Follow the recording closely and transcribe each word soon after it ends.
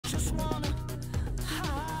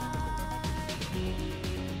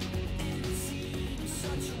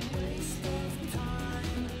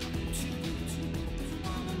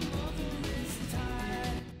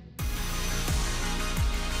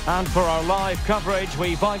And for our live coverage,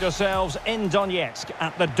 we find ourselves in Donetsk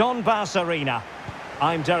at the Donbass Arena.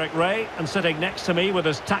 I'm Derek Ray, and sitting next to me with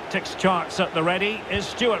his tactics charts at the ready is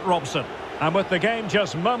Stuart Robson. And with the game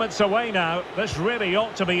just moments away now, this really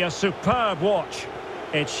ought to be a superb watch.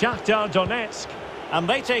 It's Shakhtar Donetsk, and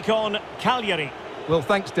they take on Cagliari. Well,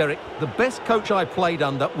 thanks, Derek. The best coach I played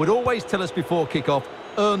under would always tell us before kick-off,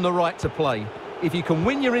 earn the right to play. If you can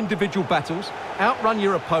win your individual battles, outrun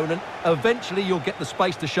your opponent, eventually you'll get the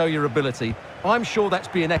space to show your ability. I'm sure that's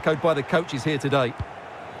being echoed by the coaches here today.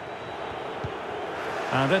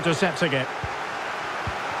 And intercepting it.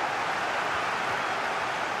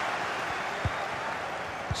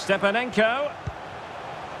 Stepanenko.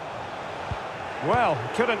 Well,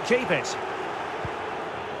 couldn't keep it.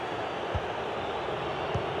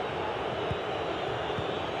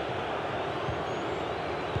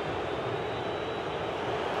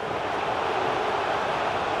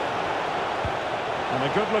 And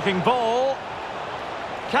a good-looking ball.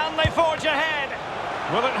 Can they forge ahead?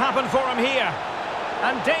 Will it happen for him here?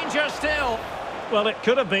 And danger still. Well, it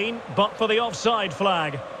could have been, but for the offside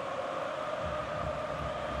flag.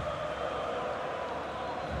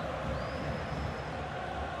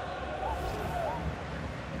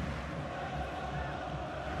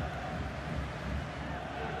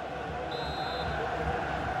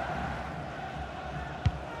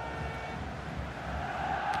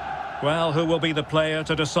 Well, who will be the player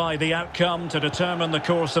to decide the outcome, to determine the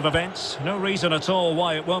course of events? No reason at all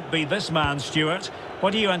why it won't be this man, Stuart.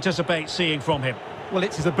 What do you anticipate seeing from him? Well,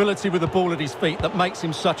 it's his ability with the ball at his feet that makes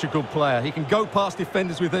him such a good player. He can go past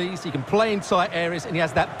defenders with ease, he can play in tight areas, and he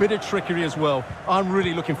has that bit of trickery as well. I'm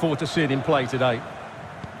really looking forward to seeing him play today.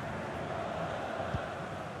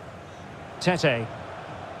 Tete.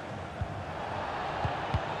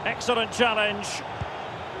 Excellent challenge.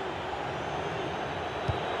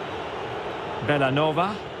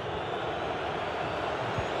 Bellanova.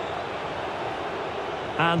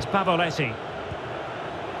 And Pavoletti.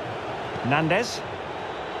 Nandes.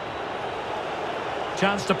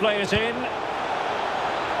 Chance to play it in.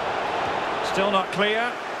 Still not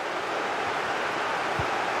clear.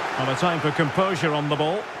 And a time for composure on the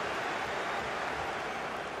ball.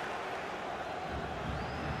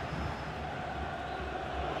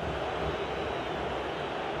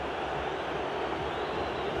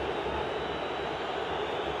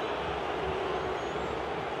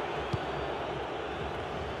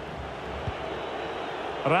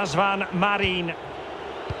 Razvan Marin.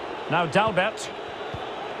 Now Dalbert.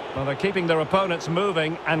 Well, they're keeping their opponents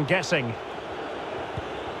moving and guessing.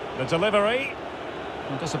 The delivery.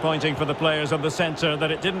 Disappointing for the players of the centre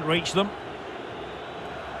that it didn't reach them.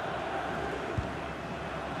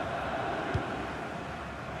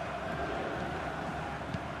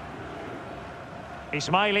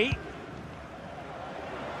 Ismaili.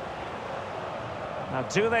 Now,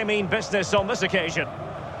 do they mean business on this occasion?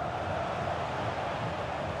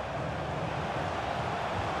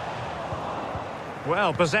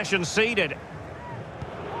 Well, possession ceded.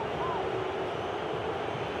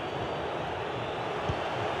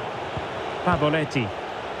 Pavoletti.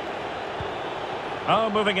 Oh,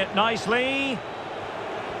 moving it nicely.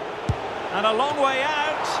 And a long way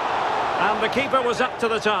out. And the keeper was up to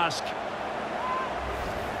the task.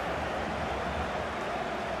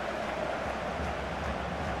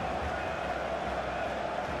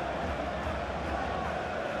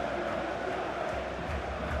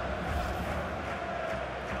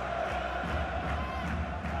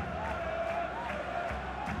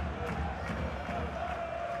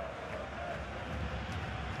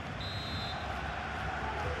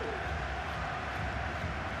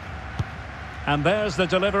 And there's the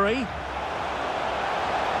delivery. And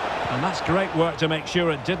that's great work to make sure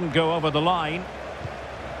it didn't go over the line.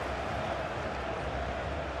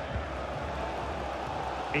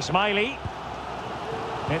 Ismaili.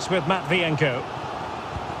 It's with Matvienko.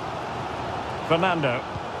 Fernando.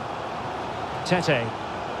 Tete.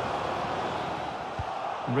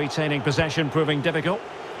 Retaining possession proving difficult.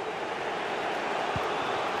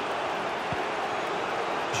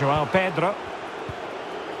 Joao Pedro.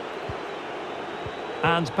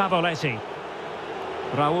 And Pavoletti.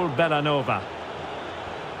 Raul Bellanova.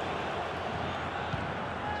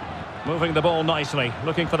 Moving the ball nicely,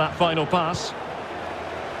 looking for that final pass.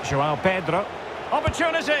 Joao Pedro.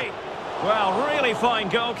 Opportunity! Well, really fine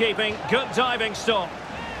goalkeeping, good diving stop.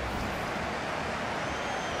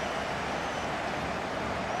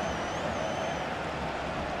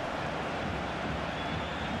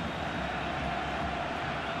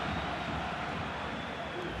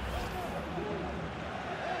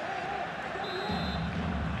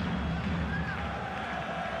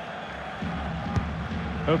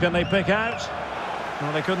 Who can they pick out?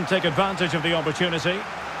 Well, they couldn't take advantage of the opportunity.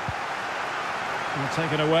 And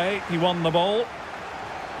taken away. He won the ball.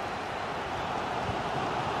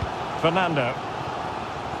 Fernando.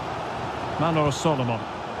 Manor Solomon.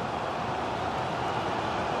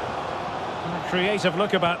 A creative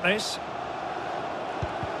look about this.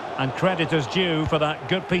 And credit is due for that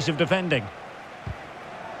good piece of defending.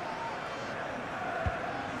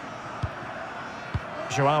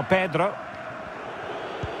 João Pedro.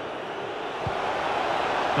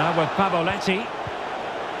 Now with Pavoletti.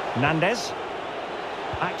 Nandes.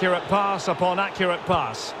 Accurate pass upon accurate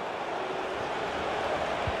pass.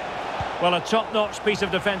 Well, a top-notch piece of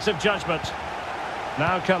defensive judgment.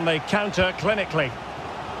 Now can they counter clinically?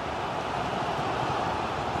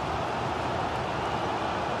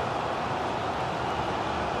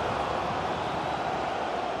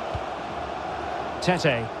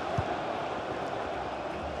 Tete.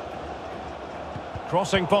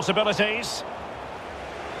 Crossing possibilities.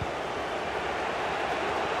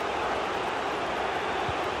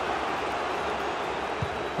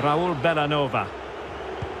 Raul Bellanova.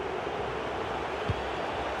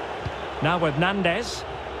 Now with Nandes.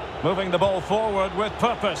 Moving the ball forward with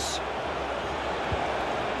purpose.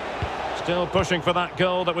 Still pushing for that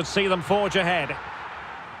goal that would see them forge ahead.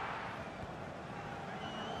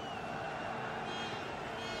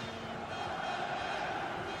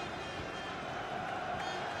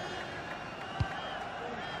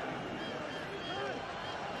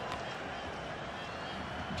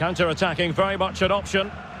 Counter-attacking, very much an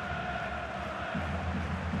option.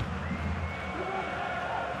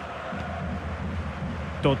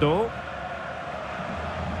 Dodo.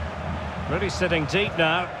 Really sitting deep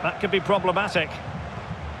now. That could be problematic.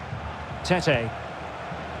 Tete.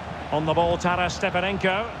 On the ball, Taras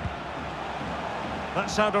Stepanenko.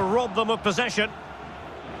 That's how to rob them of possession.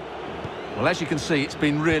 Well, as you can see, it's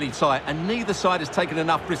been really tight, and neither side has taken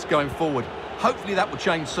enough risk going forward. Hopefully that will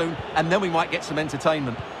change soon, and then we might get some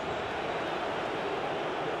entertainment.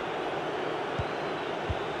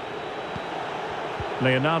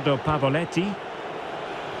 Leonardo Pavoletti.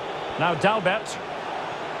 Now Dalbert.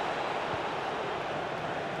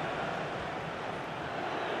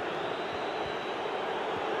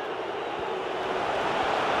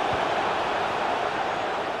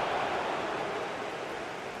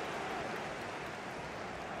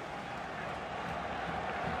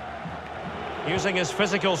 Using his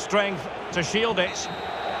physical strength to shield it.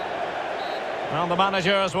 Well, the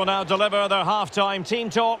managers will now deliver their half-time team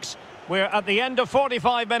talks. We're at the end of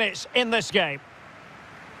 45 minutes in this game.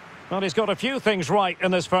 Well, he's got a few things right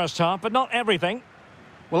in this first half, but not everything.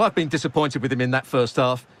 Well, I've been disappointed with him in that first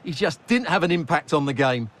half. He just didn't have an impact on the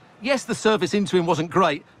game. Yes, the service into him wasn't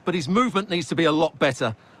great, but his movement needs to be a lot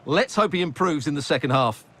better. Let's hope he improves in the second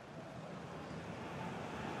half.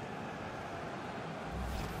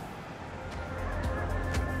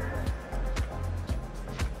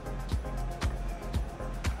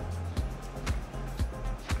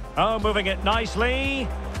 Oh, moving it nicely.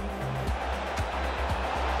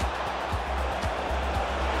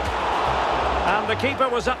 And the keeper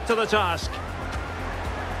was up to the task.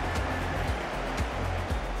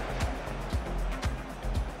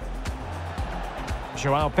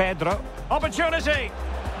 João Pedro. Opportunity!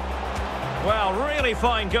 Well, really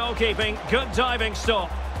fine goalkeeping. Good diving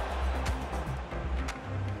stop.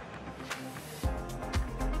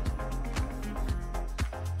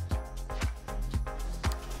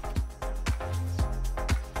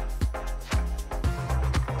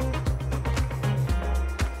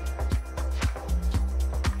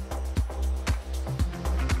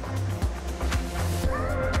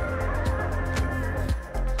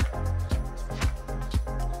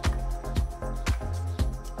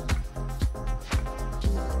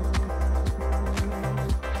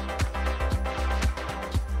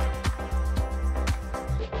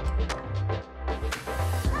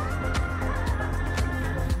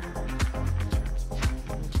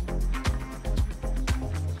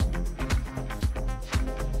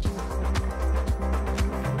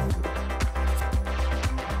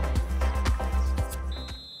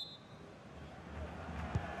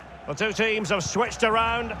 The two teams have switched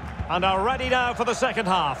around and are ready now for the second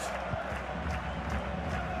half.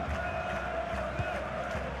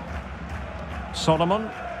 Solomon.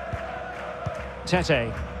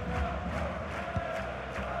 Tete.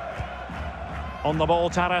 On the ball,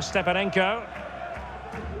 Taras Stepanenko.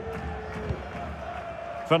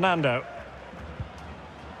 Fernando.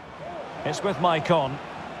 It's with Maicon.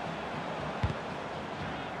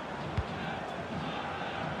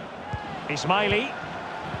 Ismaili.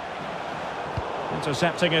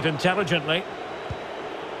 Intercepting it intelligently.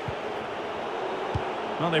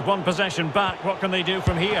 Well, they've won possession back. What can they do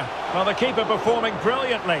from here? Well, the keeper performing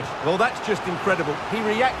brilliantly. Well, that's just incredible. He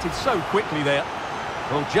reacted so quickly there.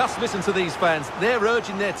 Well, just listen to these fans. They're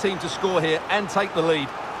urging their team to score here and take the lead.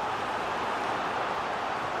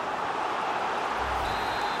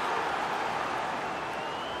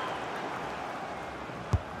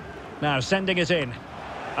 Now sending it in.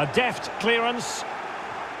 A deft clearance.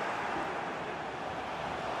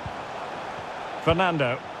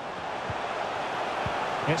 Fernando.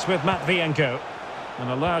 It's with Matvienko. An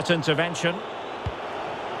alert intervention.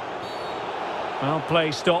 Well,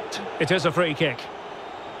 play stopped. It is a free kick.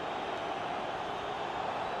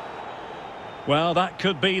 Well, that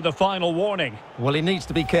could be the final warning. Well, he needs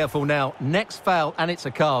to be careful now. Next foul, and it's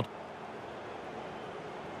a card.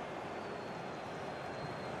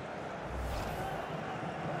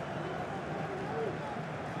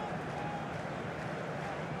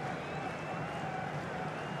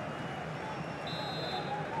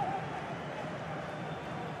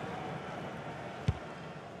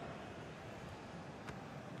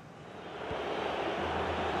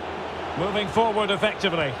 Moving forward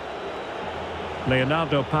effectively.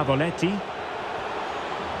 Leonardo Pavoletti.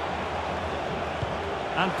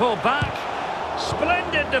 And pull back.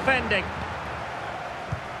 Splendid defending.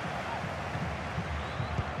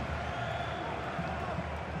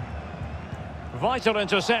 Vital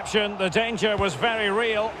interception. The danger was very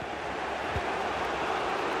real.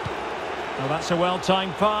 Well, that's a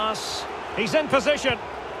well-timed pass. He's in position.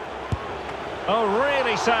 Oh,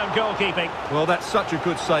 really sound goalkeeping. Well, that's such a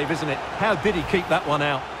good save, isn't it? How did he keep that one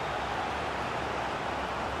out?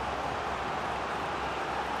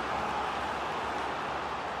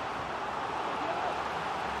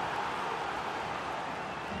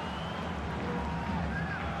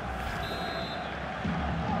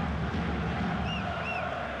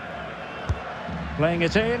 Playing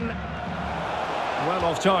it in. Well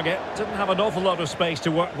off target. Didn't have an awful lot of space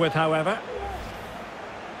to work with, however.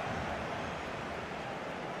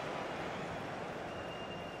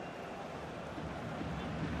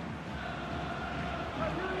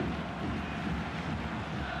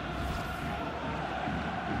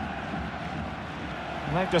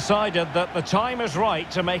 They've decided that the time is right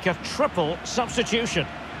to make a triple substitution.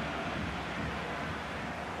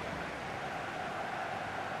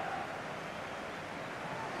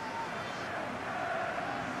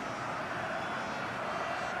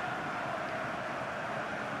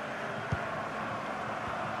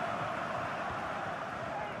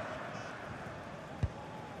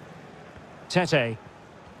 Tete.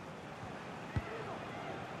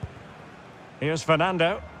 Here's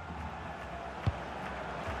Fernando.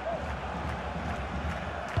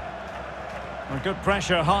 And good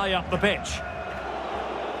pressure high up the pitch.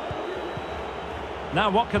 Now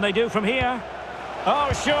what can they do from here?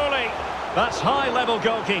 Oh, surely. That's high-level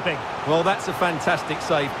goalkeeping. Well, that's a fantastic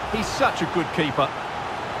save. He's such a good keeper.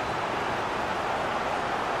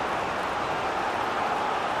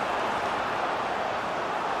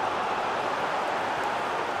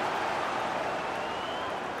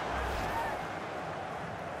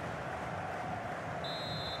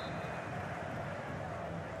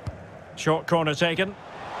 Short corner taken.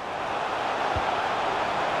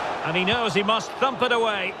 And he knows he must thump it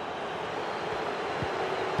away.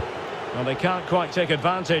 Well, they can't quite take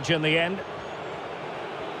advantage in the end.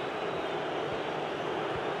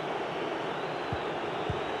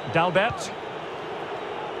 Dalbert.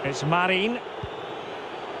 It's Marin.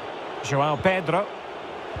 João Pedro.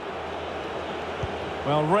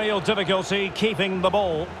 Well, real difficulty keeping the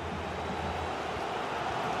ball.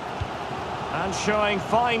 And showing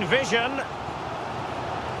fine vision.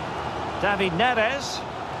 David Neres.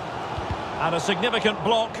 And a significant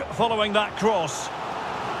block following that cross.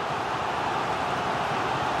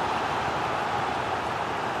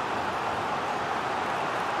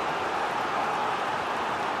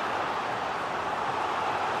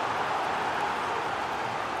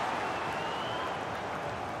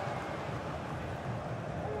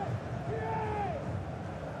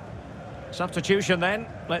 Substitution then.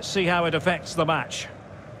 Let's see how it affects the match.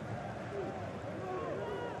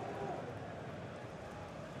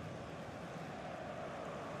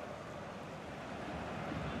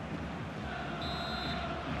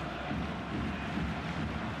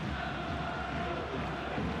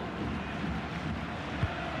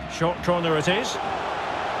 Short corner it is.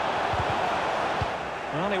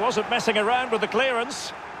 Well, he wasn't messing around with the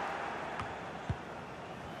clearance.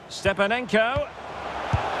 Stepanenko.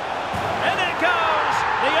 In it goes!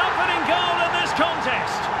 The opening goal in this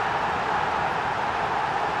contest.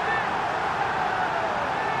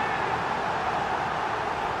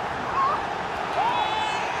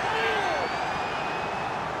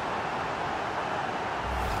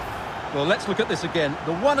 Well, let's look at this again.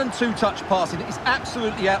 The 1 and 2 touch passing is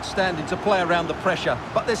absolutely outstanding to play around the pressure,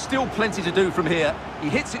 but there's still plenty to do from here. He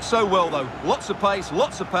hits it so well, though. Lots of pace,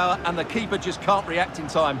 lots of power, and the keeper just can't react in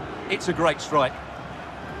time. It's a great strike.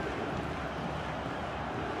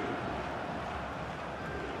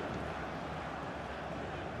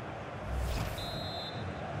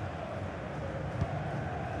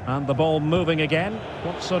 And the ball moving again.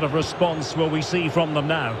 What sort of response will we see from them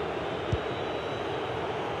now?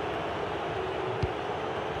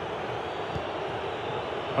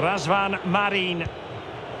 Razvan Marin.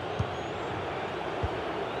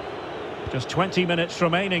 Just 20 minutes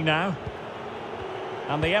remaining now.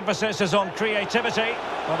 And the emphasis is on creativity.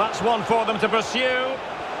 Well, that's one for them to pursue.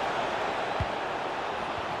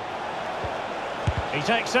 He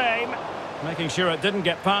takes aim, making sure it didn't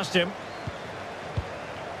get past him.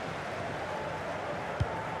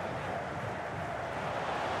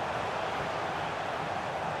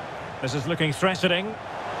 This is looking threatening.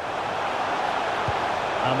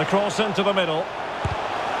 And the cross into the middle.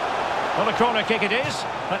 Well, a corner kick it is.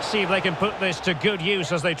 Let's see if they can put this to good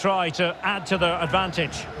use as they try to add to their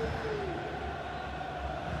advantage.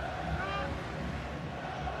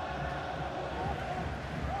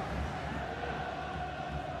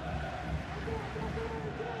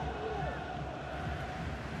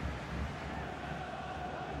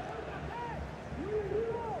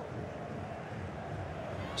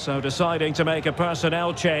 So deciding to make a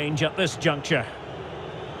personnel change at this juncture.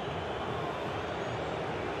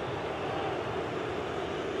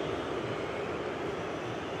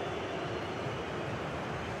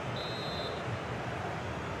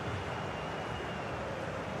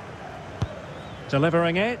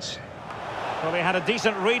 Delivering it. Well, he had a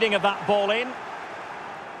decent reading of that ball in.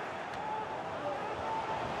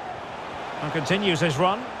 And continues his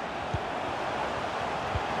run.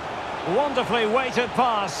 Wonderfully weighted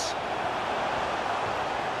pass.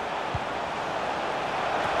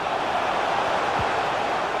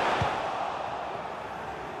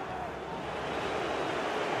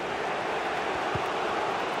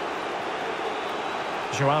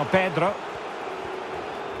 João Pedro.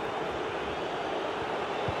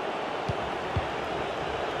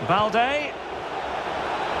 Balde.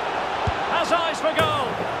 Has eyes for goal.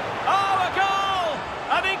 Oh, a goal!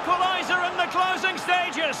 An equaliser in the closing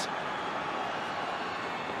stages.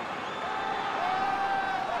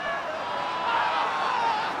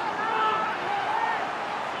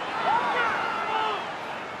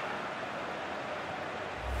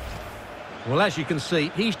 Well, as you can see,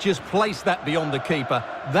 he's just placed that beyond the keeper.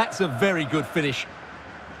 That's a very good finish.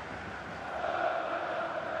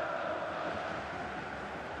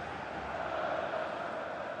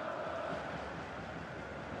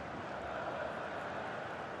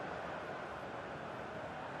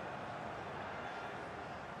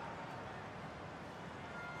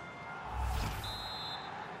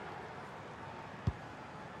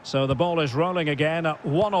 So the ball is rolling again at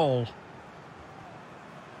 1-1.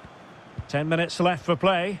 10 minutes left for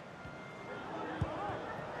play.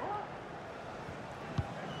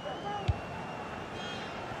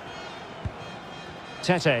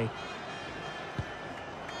 Tete.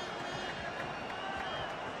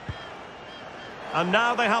 And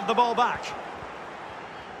now they have the ball back.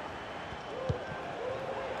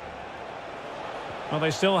 Well,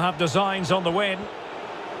 they still have designs on the win.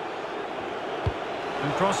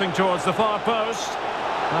 And crossing towards the far post.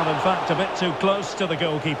 And in fact, a bit too close to the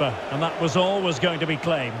goalkeeper. And that was always going to be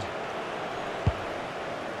claimed.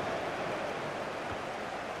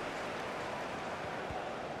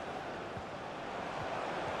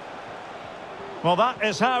 Well, that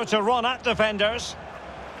is how to run at defenders.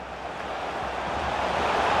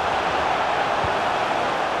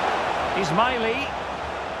 Ismaili.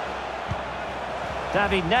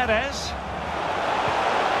 David Neres.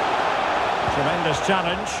 Tremendous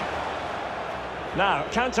challenge. Now,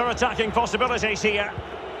 counter-attacking possibilities here.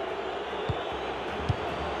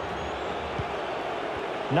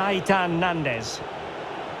 Naitan Nandez.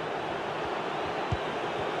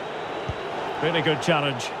 Really good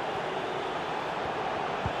challenge.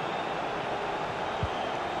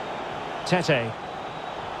 Tete.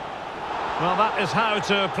 Well, that is how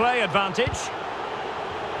to play advantage.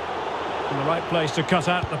 In the right place to cut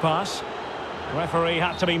out the pass. Referee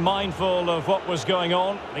had to be mindful of what was going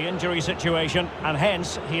on, the injury situation, and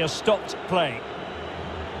hence he has stopped play.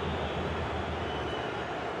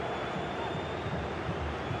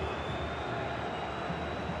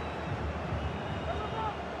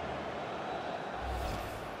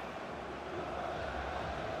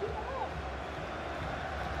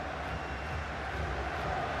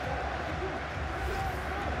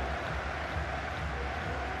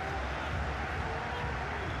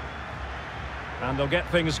 And they'll get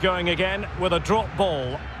things going again with a drop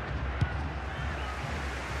ball.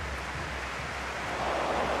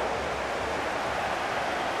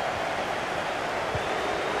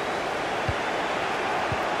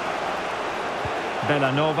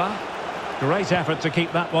 Bellanova. Great effort to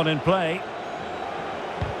keep that one in play.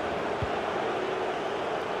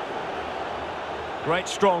 Great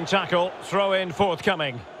strong tackle, throw in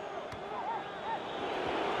forthcoming.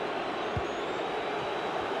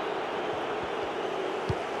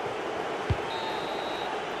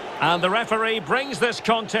 And the referee brings this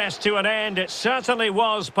contest to an end. It certainly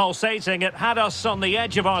was pulsating. It had us on the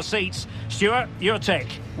edge of our seats. Stuart, your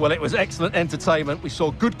take? Well, it was excellent entertainment. We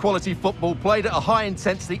saw good quality football, played at a high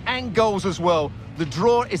intensity and goals as well. The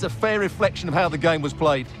draw is a fair reflection of how the game was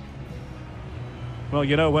played. Well,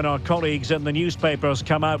 you know, when our colleagues in the newspapers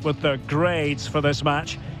come out with their grades for this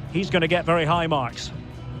match, he's going to get very high marks.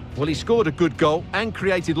 Well, he scored a good goal and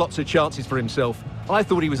created lots of chances for himself. I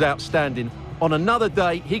thought he was outstanding. On another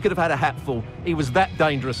day, he could have had a hatful. He was that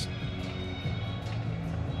dangerous.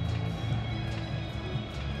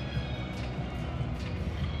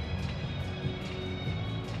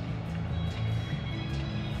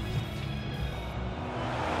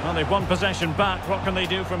 Well, they've won possession back. What can they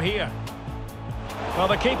do from here? Well,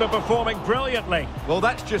 the keeper performing brilliantly. Well,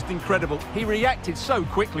 that's just incredible. He reacted so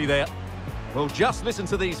quickly there. Well, just listen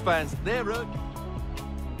to these fans. They're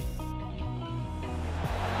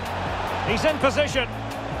He's in position.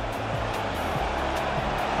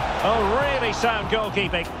 Oh, really sound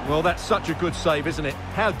goalkeeping. Well, that's such a good save, isn't it?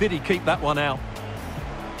 How did he keep that one out?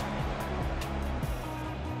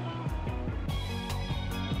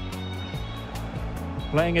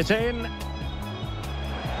 Playing it in.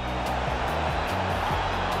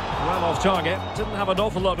 Well off target. Didn't have an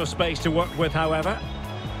awful lot of space to work with, however.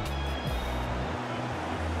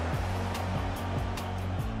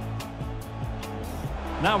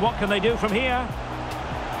 Now what can they do from here?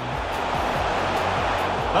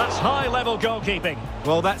 That's high-level goalkeeping.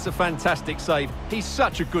 Well, that's a fantastic save. He's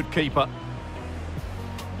such a good keeper.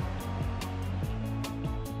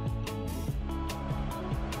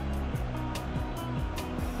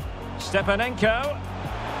 Stepanenko.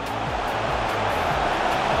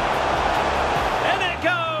 In it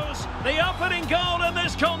goes! The opening goal in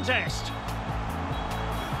this contest.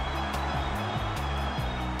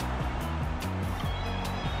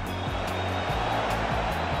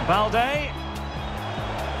 Balde.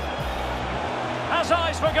 Has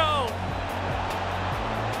eyes for goal.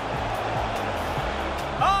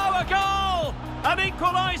 Oh, a goal! An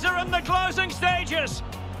equaliser in the closing stages.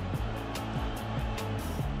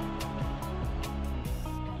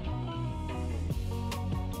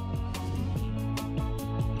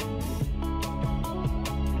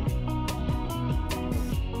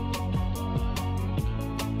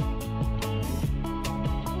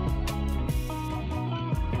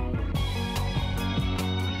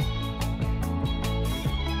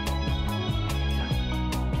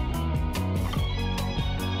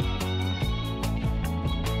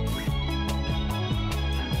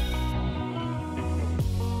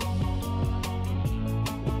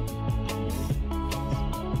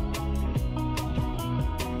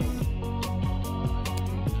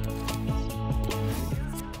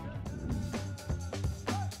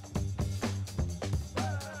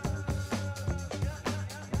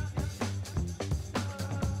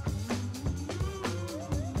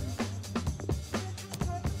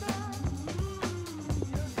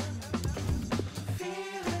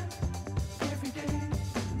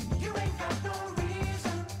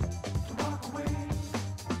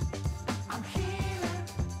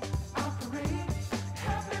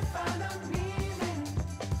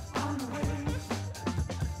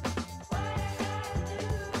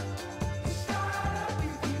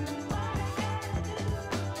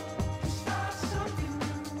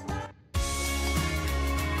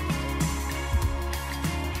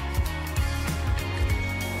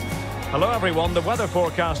 Hello everyone, the weather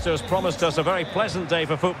forecasters promised us a very pleasant day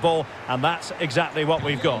for football, and that's exactly what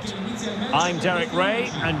we've got. I'm Derek Ray,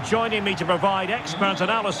 and joining me to provide expert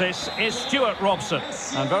analysis is Stuart Robson.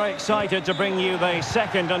 I'm very excited to bring you the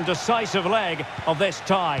second and decisive leg of this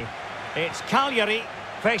tie. It's Cagliari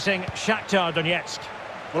facing Shakhtar Donetsk.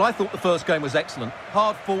 Well, I thought the first game was excellent.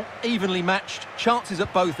 Hard fought, evenly matched, chances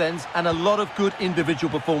at both ends, and a lot of good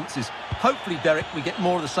individual performances. Hopefully, Derek, we get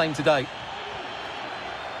more of the same today.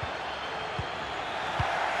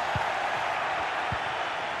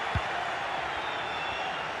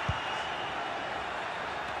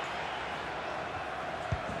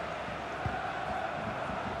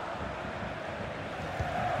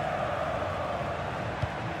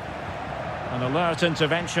 An alert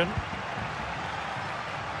intervention.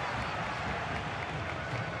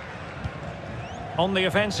 On the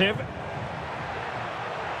offensive.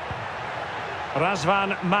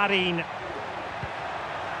 Razvan Marin.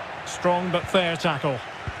 Strong but fair tackle.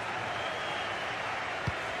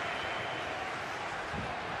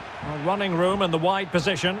 Well, running room in the wide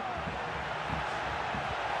position.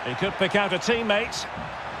 He could pick out a teammate.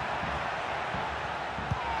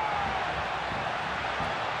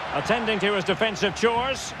 Attending to his defensive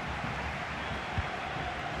chores.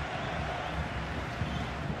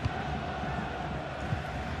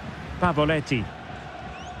 Pavoletti.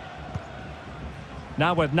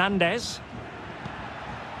 Now with Nandez.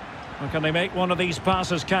 Well, can they make one of these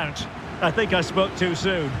passes count? I think I spoke too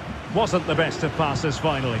soon. Wasn't the best of passes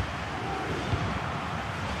finally.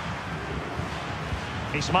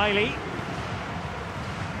 Ismaili.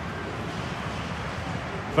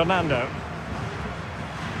 Fernando.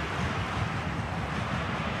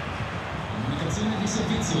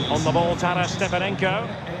 On the ball, Taras Stepanenko.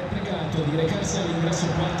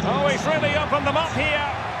 Oh, he's really opened them up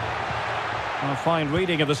here. A fine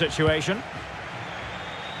reading of the situation.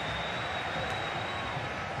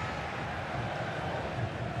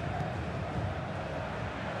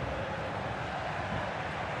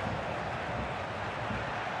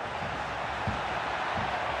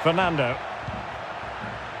 Fernando.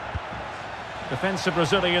 Defensive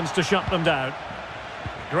Brazilians to shut them down.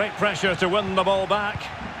 Great pressure to win the ball back.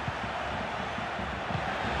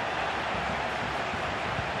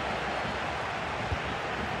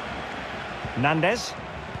 Nandez.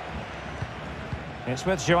 It's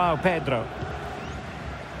with João Pedro.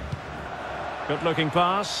 Good looking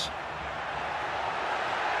pass.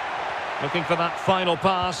 Looking for that final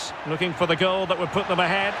pass. Looking for the goal that would put them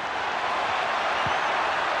ahead.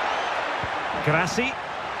 Grassi.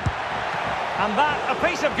 And that, a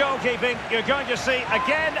piece of goalkeeping you're going to see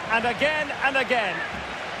again and again and again.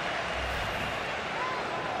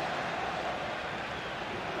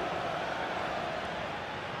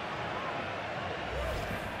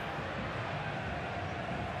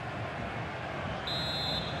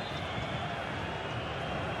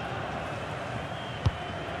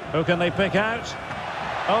 Who can they pick out?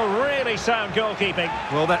 Oh, really sound goalkeeping.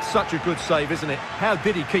 Well, that's such a good save, isn't it? How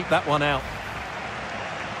did he keep that one out?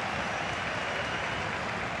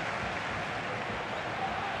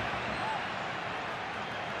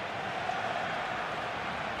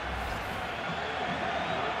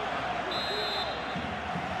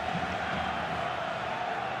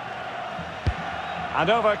 And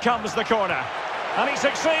over comes the corner. And he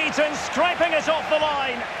succeeds in scraping it off the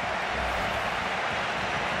line.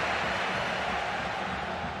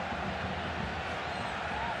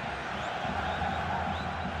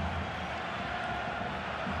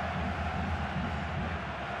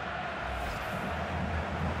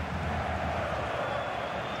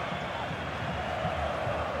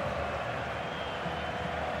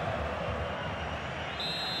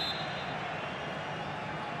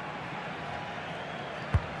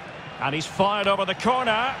 And he's fired over the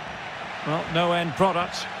corner. Well, no end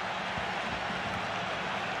product.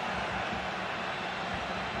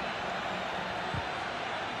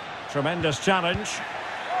 Tremendous challenge.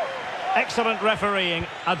 Excellent refereeing.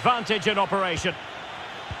 Advantage in operation.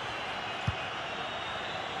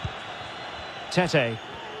 Tete.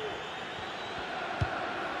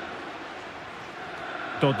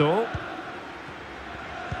 Dodo.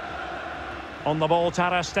 On the ball,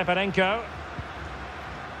 Taras Stepanenko.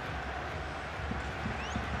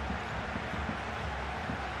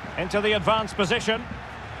 Into the advanced position.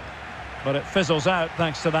 But it fizzles out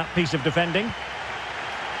thanks to that piece of defending.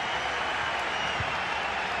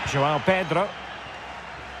 João Pedro.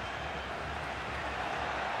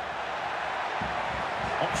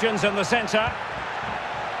 Options in the centre.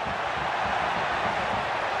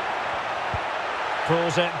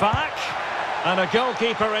 Pulls it back. And a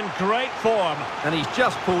goalkeeper in great form. And he's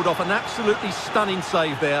just pulled off an absolutely stunning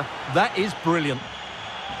save there. That is brilliant.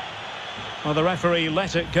 Well, the referee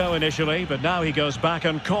let it go initially, but now he goes back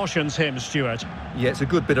and cautions him, Stuart. Yeah, it's a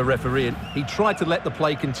good bit of refereeing. He tried to let the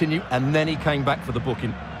play continue, and then he came back for the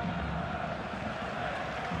booking.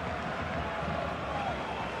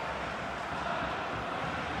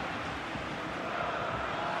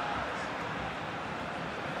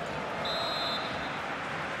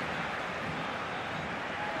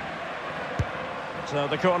 So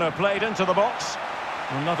the corner played into the box.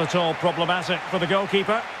 Not at all problematic for the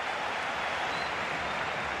goalkeeper.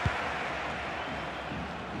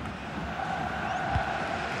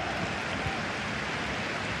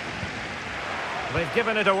 They've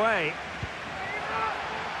given it away.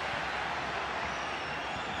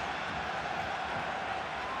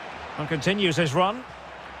 And continues his run.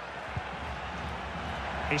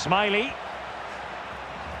 Ismaili.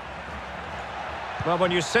 Well,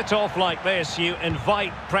 when you sit off like this, you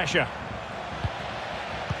invite pressure.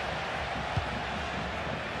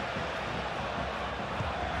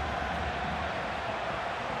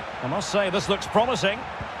 I must say, this looks promising.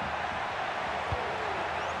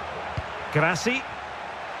 Grassi.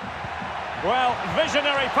 Well,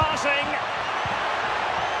 visionary passing.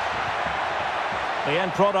 The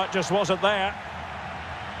end product just wasn't there.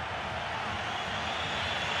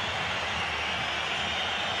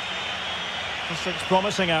 This looks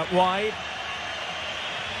promising out wide.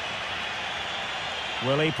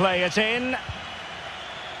 Will he play it in?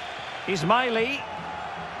 Ismaili.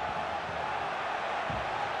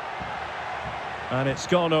 And it's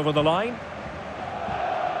gone over the line.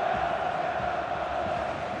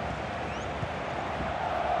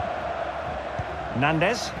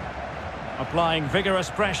 Nandez applying vigorous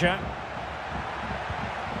pressure.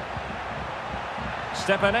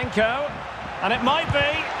 Stepanenko, and it might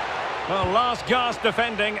be. Well, last gasp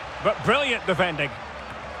defending, but brilliant defending.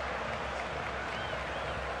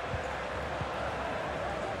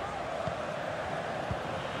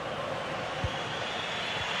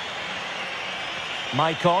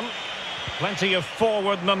 Maicon, plenty of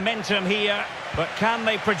forward momentum here, but can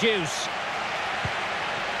they produce?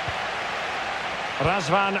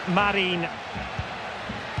 Razvan Marin.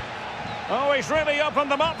 Oh, he's really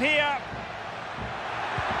opened them up here.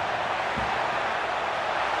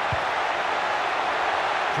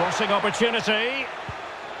 Crossing opportunity.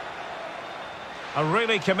 A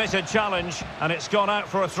really committed challenge, and it's gone out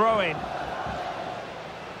for a throw-in.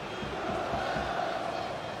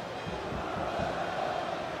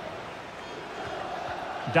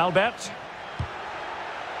 Dalbert.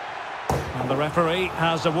 And the referee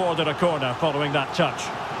has awarded a corner following that touch.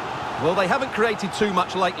 Well, they haven't created too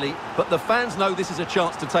much lately, but the fans know this is a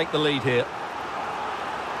chance to take the lead here.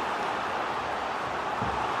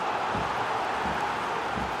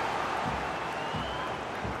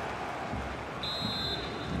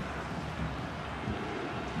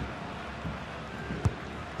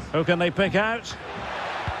 Who can they pick out?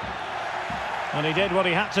 And he did what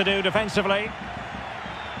he had to do defensively.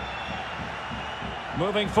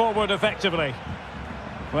 Moving forward effectively.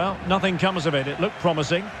 Well, nothing comes of it. It looked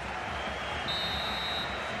promising.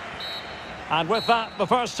 And with that, the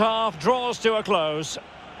first half draws to a close.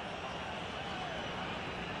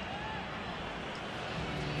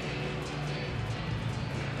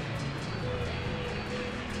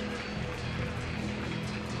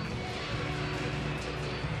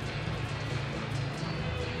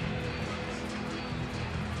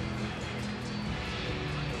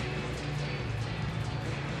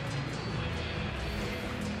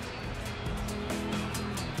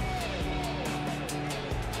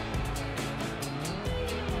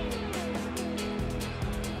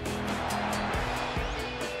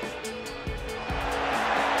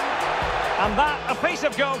 And that, a piece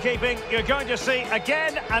of goalkeeping you're going to see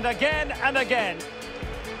again and again and again.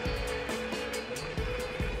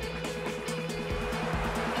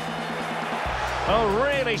 Oh,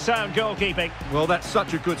 really sound goalkeeping. Well, that's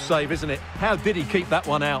such a good save, isn't it? How did he keep that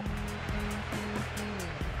one out?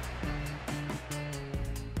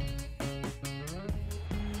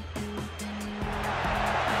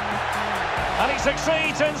 And he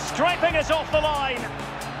succeeds in scraping it off the line.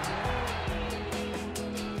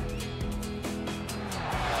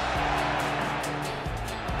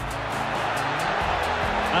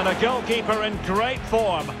 And a goalkeeper in great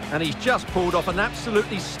form. And he's just pulled off an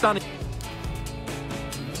absolutely stunning...